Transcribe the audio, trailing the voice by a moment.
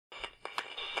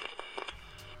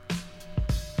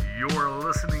You're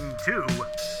listening to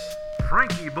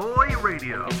FrankieBoi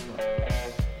Radio.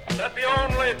 That the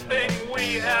only thing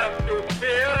we have to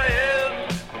fear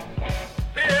is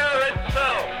fear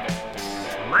itself.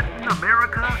 Letting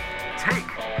America take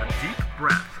a deep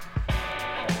breath.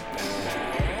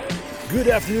 Good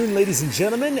afternoon, ladies and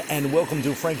gentlemen, and welcome to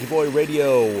FrankieBoi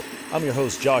Radio. I'm your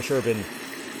host, Josh Urban,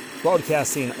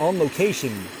 broadcasting on location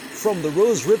from the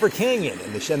Rose River Canyon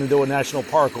in the Shenandoah National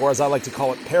Park, or as I like to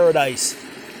call it, Paradise.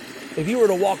 If you were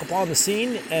to walk upon the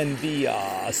scene and be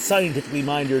a scientifically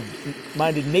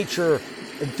minded nature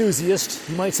enthusiast,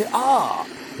 you might say,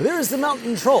 there's the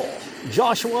mountain troll,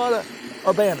 Joshua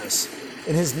Urbanus,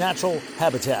 in his natural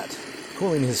habitat,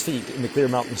 cooling his feet in the clear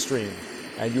mountain stream.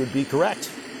 And you would be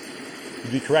correct.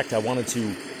 You'd be correct. I wanted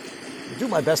to do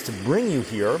my best to bring you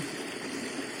here.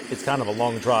 It's kind of a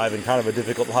long drive and kind of a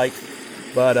difficult hike,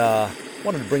 but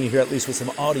wanted to bring you here at least with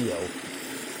some audio.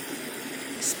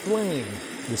 Explain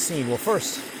the scene. Well,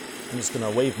 first, I'm just going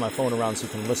to wave my phone around so you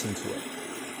can listen to it.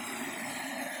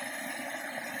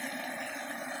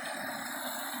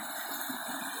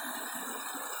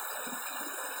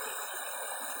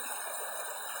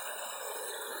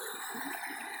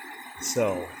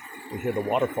 So, we hear the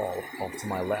waterfall off to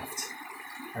my left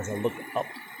as I look up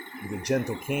the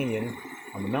gentle canyon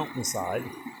on the mountainside.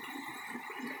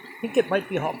 I think it might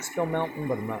be Hawksbill Mountain,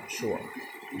 but I'm not sure.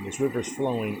 And this river's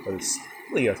flowing, or it's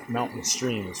really a mountain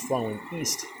stream, is flowing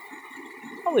east,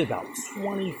 probably about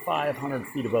 2,500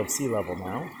 feet above sea level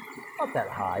now. Not that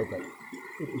high, but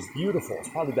it was beautiful. It's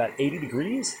probably about 80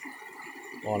 degrees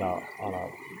on a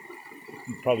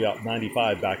probably about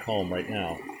 95 back home right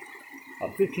now.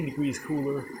 15 degrees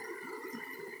cooler.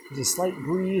 There's a slight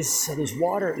breeze, so there's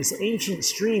water. This ancient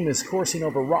stream is coursing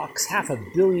over rocks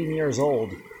 500 million years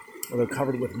old, where they're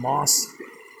covered with moss.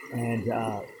 And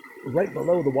right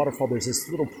below the waterfall, there's this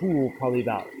little pool, probably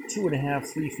about 2.5,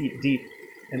 3 feet deep,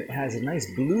 and it has a nice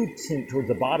blue tint towards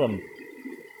the bottom,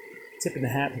 tipping the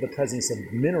hat to the presence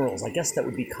of minerals. I guess that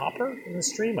would be copper in the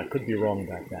stream. I could be wrong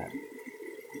about that.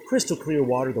 Crystal clear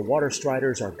water. The water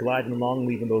striders are gliding along,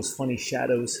 leaving those funny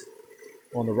shadows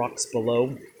on the rocks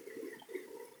below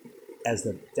as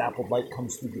the dappled light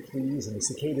comes through the trees and the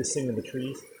cicadas sing in the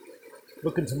trees.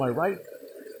 Looking to my right,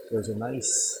 there's a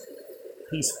nice,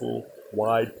 peaceful,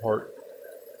 wide part,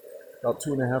 about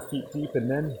 2.5 feet deep, and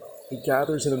then it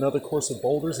gathers in another course of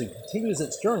boulders and continues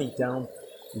its journey down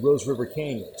the Rose River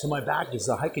Canyon. To my back is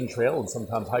a hiking trail, and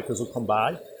sometimes hikers will come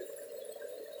by.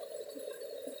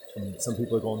 And some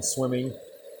people are going swimming.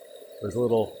 There's a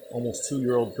little, almost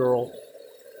 2-year-old girl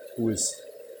who is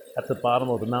at the bottom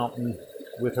of the mountain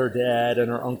with her dad and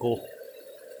her uncle.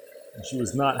 And she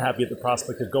was not happy at the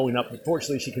prospect of going up, but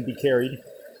fortunately she can be carried.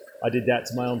 I did that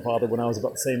to my own father when I was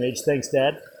about the same age. Thanks,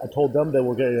 Dad. I told them that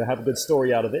we're going to have a good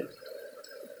story out of it.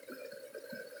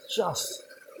 Just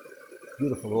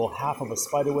beautiful. A little half of a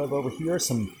spider web over here.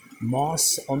 Some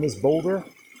moss on this boulder.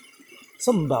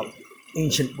 Something about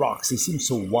ancient rocks. They seem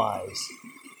so wise.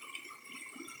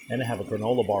 And I have a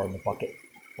granola bar in the bucket,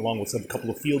 along with a couple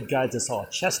of field guides. I saw a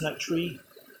chestnut tree,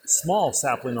 small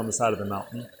sapling on the side of the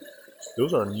mountain.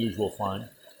 Those are unusual find.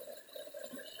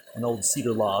 An old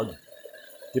cedar log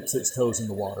dips its toes in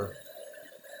the water.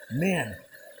 Man,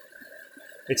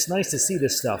 it's nice to see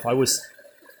this stuff.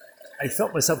 I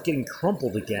felt myself getting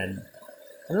crumpled again.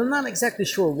 And I'm not exactly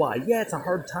sure why. Yeah, it's a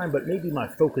hard time, but maybe my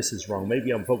focus is wrong.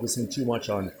 Maybe I'm focusing too much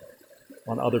on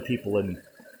other people and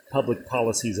public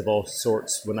policies of all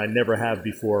sorts when I never have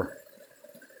before.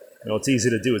 You know, it's easy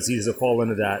to do. It's easy to fall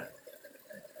into that.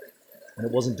 And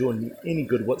it wasn't doing me any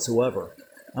good whatsoever.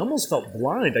 I almost felt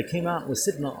blind. I came out and was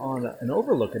sitting on an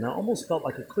overlook, and I almost felt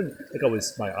like I couldn't,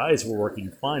 my eyes were working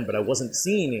fine, but I wasn't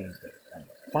seeing anything. I'm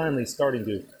finally starting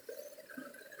to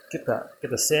get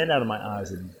the sand out of my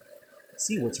eyes and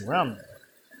see what's around me.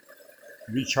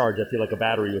 Recharge. I feel like a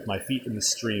battery with my feet in the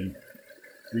stream,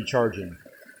 recharging.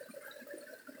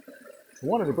 I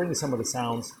wanted to bring you some of the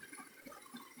sounds.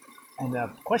 And the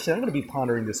question I'm going to be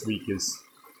pondering this week is,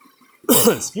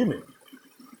 excuse me,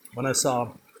 when I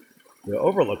saw the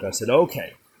overlook, I said,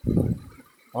 okay,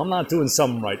 I'm not doing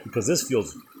something right because this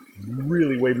feels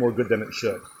really way more good than it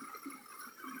should.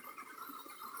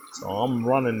 So I'm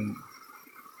running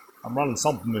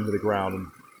something into the ground,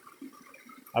 and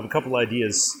I have a couple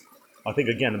ideas. I think,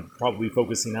 again, I'm probably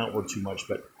focusing outward too much,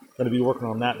 but I'm going to be working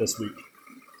on that this week.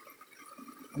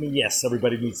 I mean, yes,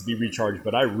 everybody needs to be recharged,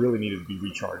 but I really needed to be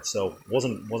recharged, so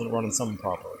wasn't running something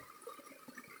properly.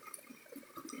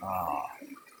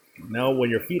 Now, when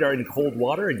your feet are in cold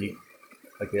water and you,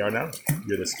 like they are now,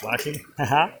 you're just splashing.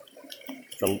 Haha.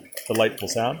 It's a delightful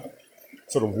sound.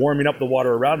 Sort of warming up the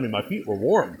water around me. My feet were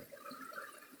warm.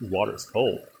 The water is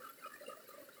cold.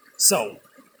 So,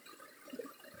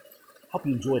 hope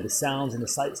you enjoy the sounds and the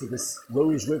sights of this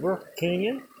Rose River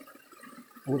Canyon.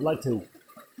 I would like to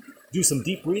do some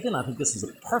deep breathing. I think this is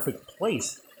a perfect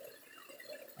place.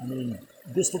 I mean,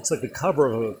 this looks like the cover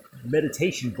of a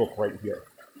meditation book right here.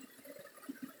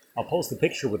 I'll post a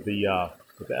picture with the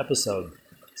episode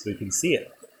so you can see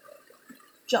it.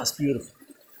 Just beautiful.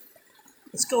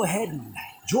 Let's go ahead and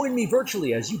join me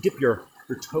virtually as you dip your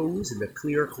toes in the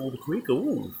clear, cold creek.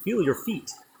 Ooh, feel your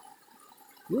feet.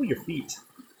 Feel your feet.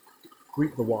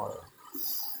 Greet the water.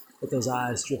 Let those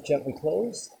eyes drift gently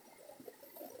closed.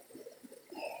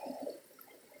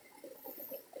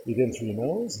 Breathe in through your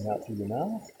nose and out through your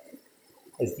mouth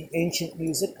as the ancient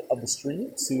music of the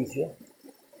stream soothes you.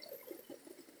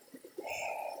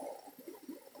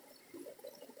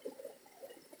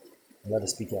 Let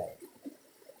us begin.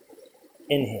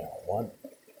 Inhale, 1,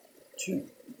 2,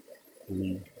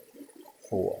 3,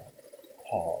 4.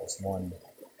 Pause, 1,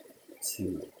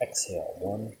 2. Exhale,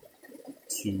 1,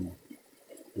 2,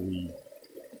 3,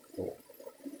 4.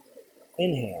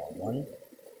 Inhale, 1,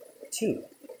 2,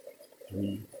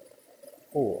 3,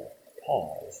 4.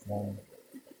 Pause, 1,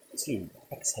 2.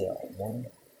 Exhale, 1,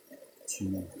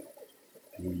 2,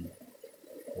 3,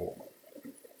 4.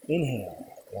 Inhale,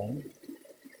 1,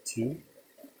 2,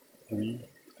 3,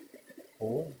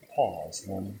 4. Pause,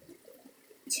 1,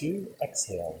 2.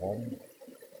 Exhale, 1,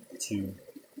 2,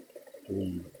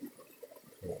 3,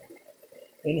 4.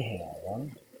 Inhale,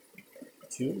 1,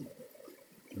 2,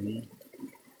 3,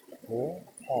 4.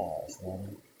 Pause,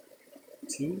 1,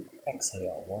 2.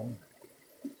 Exhale, 1,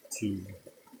 2,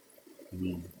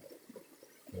 3,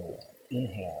 4.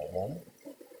 Inhale, 1,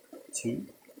 2,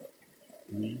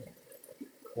 3,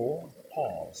 4.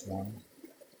 Pause, 1,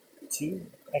 2.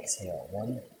 Exhale,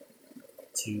 1,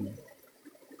 2,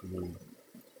 3,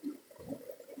 4.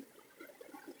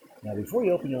 Now, before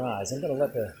you open your eyes, I'm going to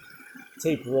let the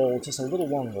tape roll just a little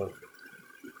longer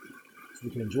so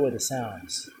you can enjoy the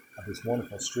sounds of this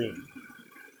wonderful stream.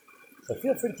 So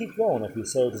feel free to keep going if you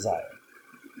so desire.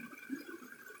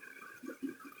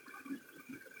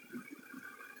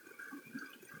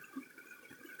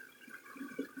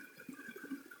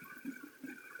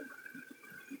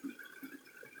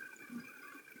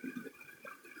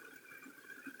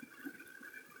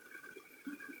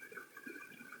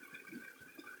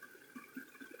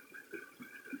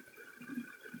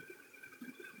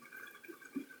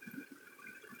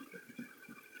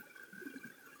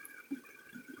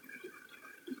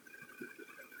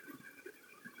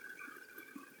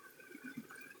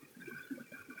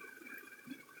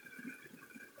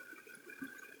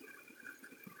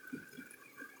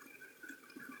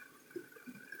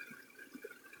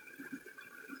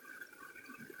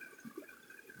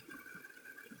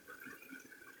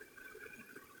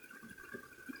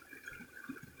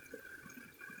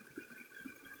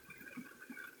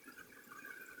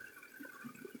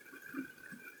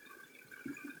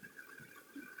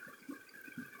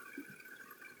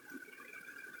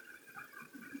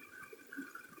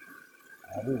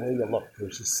 Everywhere you look,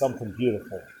 there's just something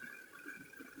beautiful.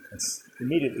 It's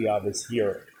immediately obvious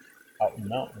here out in the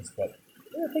mountains, but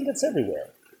I think it's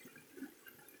everywhere.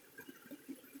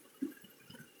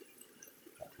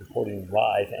 Reporting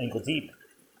live, ankle deep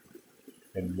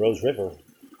in Rose River,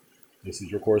 this is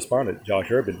your correspondent,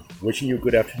 Josh Urban, wishing you a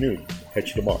good afternoon. Catch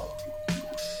you tomorrow.